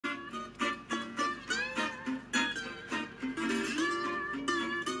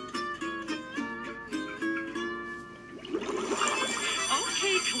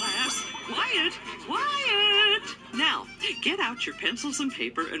Quiet! Quiet! Now, get out your pencils and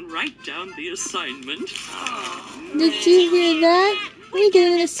paper and write down the assignment. Did you hear that? We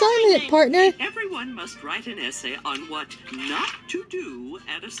get an assignment, partner. Everyone must write an essay on what not to do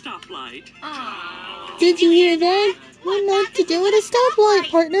at a stoplight. Did you hear that? What not to do at a stoplight,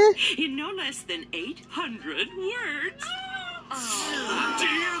 partner? In no less than 800 words. Did you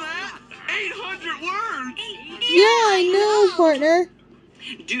hear that? 800 words! Yeah, I know, partner.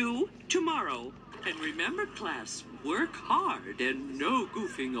 Due tomorrow. And remember, class, work hard and no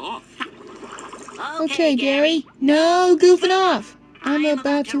goofing off. Okay, Gary. No goofing off. I'm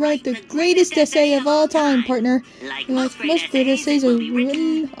about to write the greatest essay of all time, partner. Like most great essays are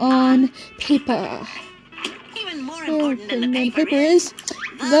written on paper. Even more Oh, important than and the the paper paper is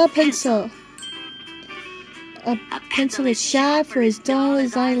the pencil. A pencil is sharp for as dull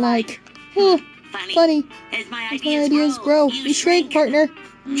as I like. Huh, funny. As my As my ideas grow, we shrink, partner.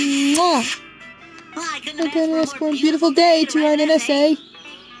 Mwah! I couldn't ask for a beautiful day to write an essay.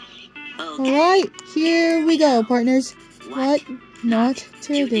 Alright, here we go, partners. What not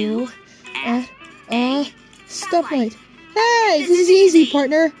to do at a stoplight. Hey, this is easy,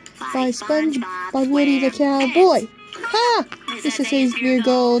 partner. By SpongeBob Woody the Cowboy. Ha! This essay's pure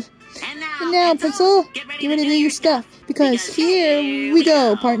gold. And now, pencil, get ready to do your stuff, because here we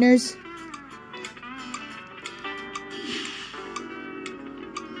go, partners.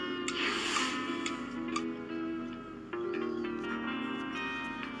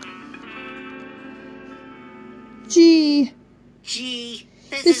 Gee,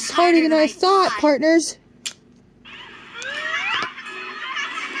 this is harder than I thought, partners.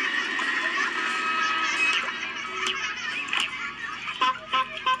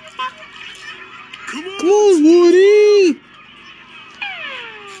 Come on, Woody!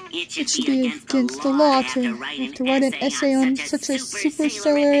 It should be against the law to have to write an essay on such a super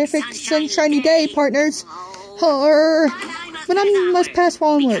solarific sunshiny day, partners. But I must pass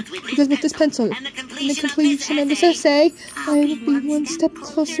onward, because with this pencil and the completion of this essay, I will be one step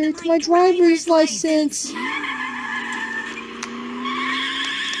closer to my driver's license.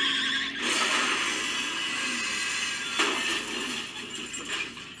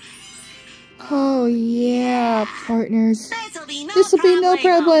 Oh yeah, partners. This'll be no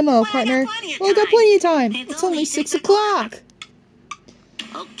problemo, partner. We'll got plenty of time. It's only 6 o'clock.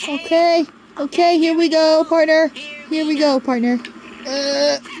 Okay, here we go, partner. Here we go, partner.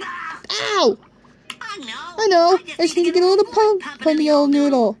 Ow! I know. I just need to get a little pump on the old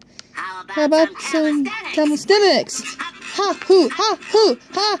noodle. How about some calisthenics? Ha hoo, ha hoo,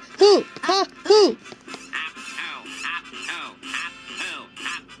 ha hoo, ha hoo.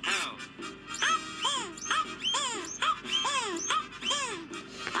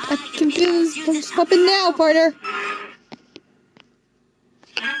 I can do this pumping now, partner.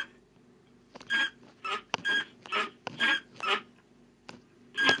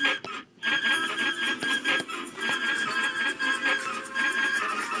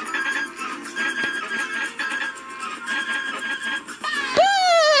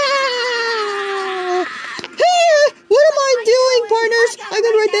 I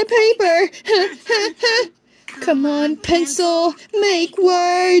gotta write that paper. Come on, pencil, make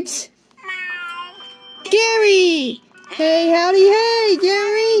words. Gary! Hey, howdy, hey,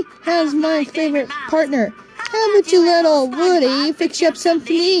 Gary! How's my favorite partner? How about you let old Woody fix you up something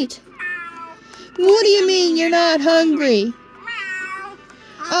to eat? What do you mean you're not hungry?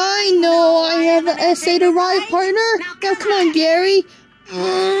 I know I have an essay to write, partner. Now come on, Gary.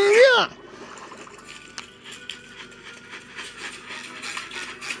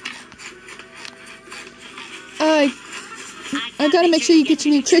 I gotta make sure you get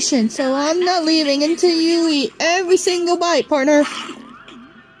your nutrition, so I'm not leaving until you eat every single bite, partner.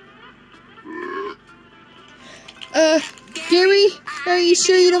 Gary, are you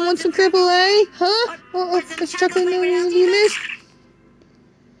sure you don't want some AAA? Huh? What's chocolate noodles you missed?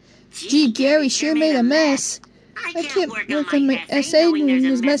 Gee, Gary sure made a mess. I can't work on my essay when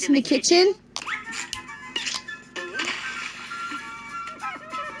there's a mess in the kitchen.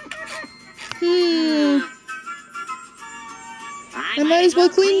 I might as well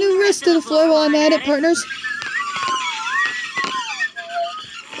clean the rest of the floor while I'm at it, partners.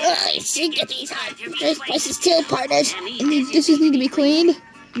 I should get these hot places too, partners. And these dishes need to be cleaned.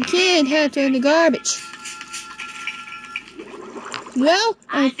 You can't have to in the garbage. Well,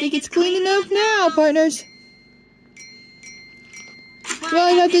 I think it's clean enough now, partners.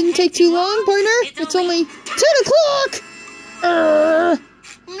 Well, that didn't take too long, partner. It's only 10 o'clock!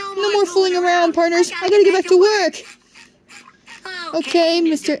 No more fooling around, partners. I gotta get back to work. Okay,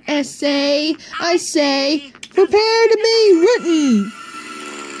 Mr. Essay, I say, prepare to be written.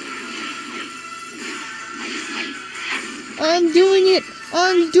 I'm doing it.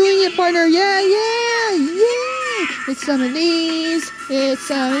 I'm doing it, partner. Yeah. It's some of these. It's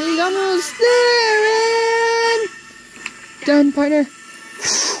some of these. Almost there. And done, partner.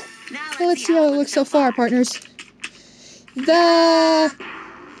 Well, let's see how it looks so far, partners. The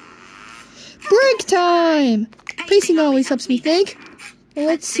break time. Pacing always helps me think. Well,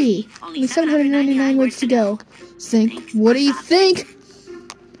 let's see. Only 799 words to go. Think. What do you think?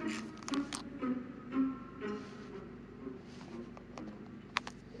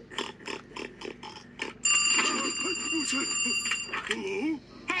 Hello?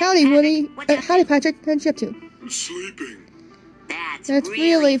 Howdy, Woody. Howdy, Patrick. What you up to? I'm sleeping. That's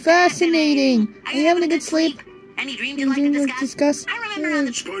really fascinating. Are you having a good sleep? Any dreams you'd like to discuss? I remember how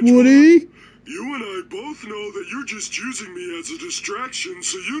the SpongeBob, Woody? you and I both know that you're just using me as a distraction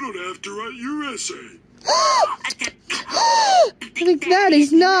so you don't have to write your essay. I think that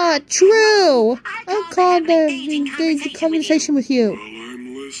is not true. I called the conversation with you. Well,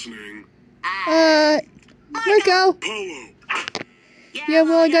 I'm listening. Where'd it go? Polo. Yeah,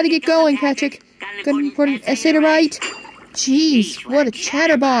 well, I gotta get going, Patrick. Got an important essay to write. Jeez, what a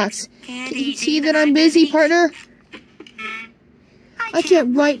chatterbox. Can you see that I'm busy, partner? I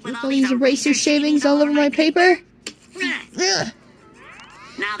can't write with all these eraser shavings all over my paper. Ugh.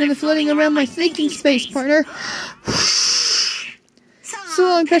 Now they're floating around my thinking space, partner. So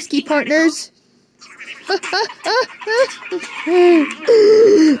long, pesky partners. I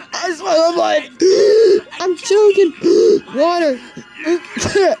swallow blood. I'm choking. Water.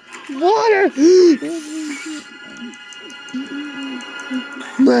 Water.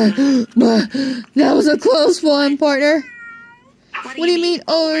 That was a close one, partner. What do you mean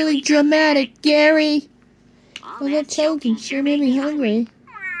overly dramatic, Gary? Well, that choking sure made me hungry.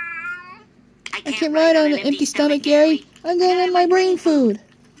 I can't ride on an empty stomach, Gary. I'm gonna have my brain food.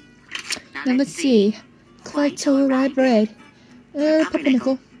 Now let's see. Quite so rye bread.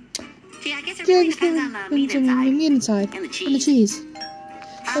 Pumpernickel. Gary, the meat inside. And the cheese.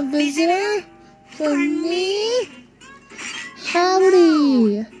 A visitor? For me?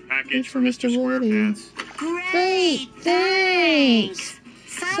 Howdy. Package for Mr. Woody. Great, thanks.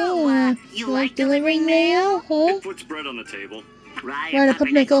 So, you like delivering mail, huh? It puts bread on the table. Right, a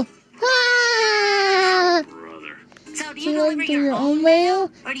pumpernickel. Ah! Brother. So do Do you you like deliver do your own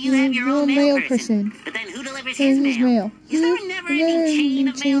mail? or do you have your own mail person? But then who delivers his mail? Is there a never-ending chain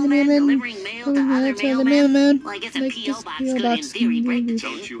of mailmen delivering mail to other mailmen? Well, I guess a P.O. box could in theory break the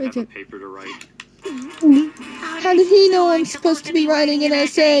chain. Don't you have a paper to write? How did he know I'm supposed to be writing an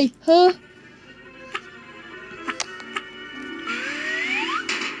essay, huh?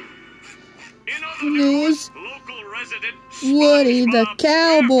 News. Local resident Woody the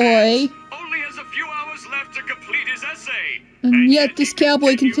cowboy. only has a few hours left to complete his essay. And yet this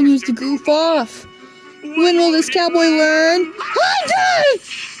cowboy continues to goof off. When will this cowboy learn?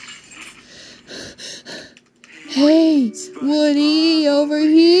 Hey, Woody, over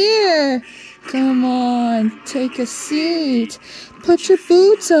here. Come on, take a seat. Put your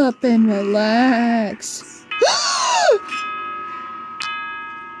boots up and relax.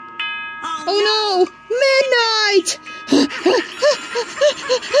 Oh no! Midnight!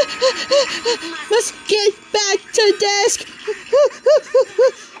 Let's get back to desk!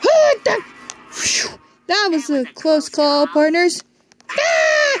 That was a close call, partners.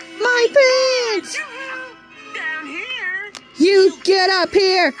 Ah! My pants! Down here? You get up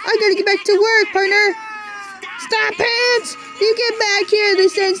here! I gotta get back to work, partner! Stop, pants! You get back here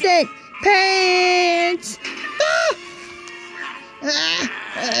this instant! Pants! Ah!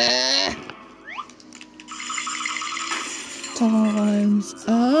 Time's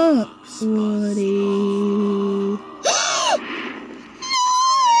up, Woody.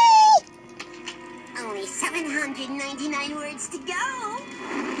 Only 799 words to go.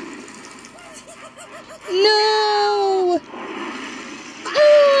 No!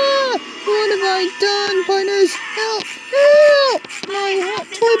 Ah! What have I done, partners? Help! Help! My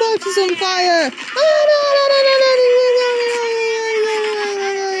toy box is on fire!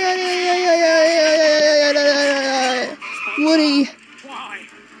 Woody,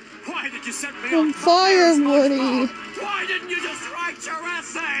 Why did you set me on fire, Woody. Why didn't you just write your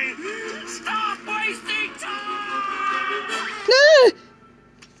essay? Stop wasting time! Ah!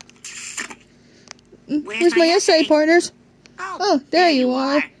 Where's my essay, partners? Oh, there you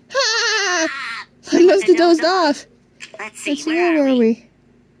are. Ha! I must have dozed off. Let's see, Where were we?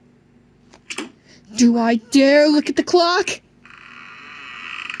 Do I dare look at the clock?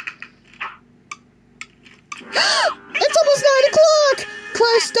 It's almost 9 o'clock!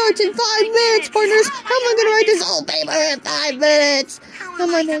 Class starts in 5 minutes, partners! How am I gonna write this whole paper in 5 minutes? How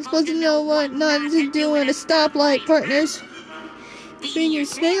am I not supposed to know what not to do at a stoplight, partners? being a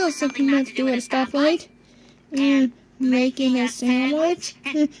snail is something not to do at a stoplight. And making a sandwich,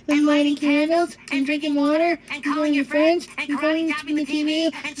 and lighting candles, and drinking water, and calling your friends, and calling watching the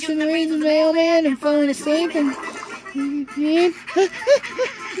TV, and reading the mailman, and falling asleep, and... Mrs.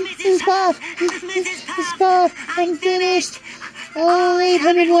 Puff! Mrs. Puff! I'm finished! All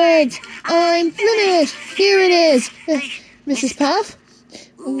 800 words! I'm finished! Here it is! Mrs. Puff?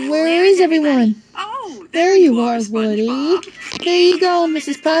 Where is everyone? Oh, There you are, Woody. There you go,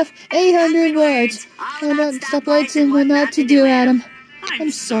 Mrs. Puff. 800 words. How about stoplights and what not to do, Adam?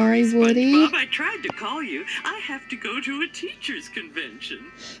 I'm sorry, Woody. SpongeBob, I tried to call you. I have to go to a teacher's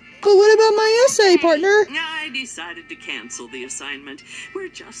convention. But what about my essay, partner? I decided to cancel the assignment. We're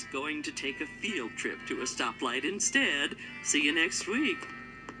just going to take a field trip to a stoplight instead. See you next week.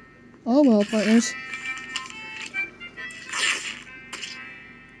 Oh well, partners.